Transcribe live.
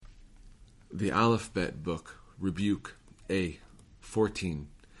The Aleph-Bet book, Rebuke, A. 14.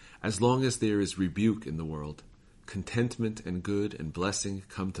 As long as there is rebuke in the world, contentment and good and blessing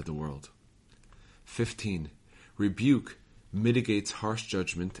come to the world. 15. Rebuke mitigates harsh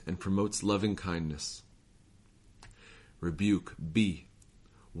judgment and promotes loving kindness. Rebuke, B.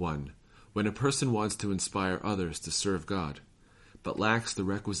 1. When a person wants to inspire others to serve God, but lacks the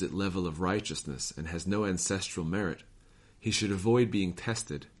requisite level of righteousness and has no ancestral merit, he should avoid being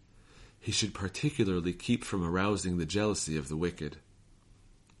tested. He should particularly keep from arousing the jealousy of the wicked.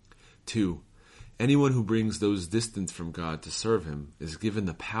 2. Anyone who brings those distant from God to serve him is given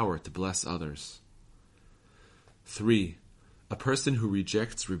the power to bless others. 3. A person who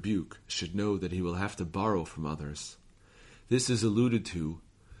rejects rebuke should know that he will have to borrow from others. This is alluded to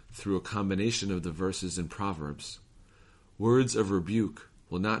through a combination of the verses in Proverbs. Words of rebuke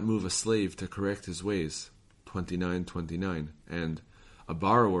will not move a slave to correct his ways, 29:29, and a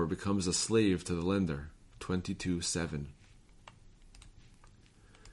borrower becomes a slave to the lender, 22:7.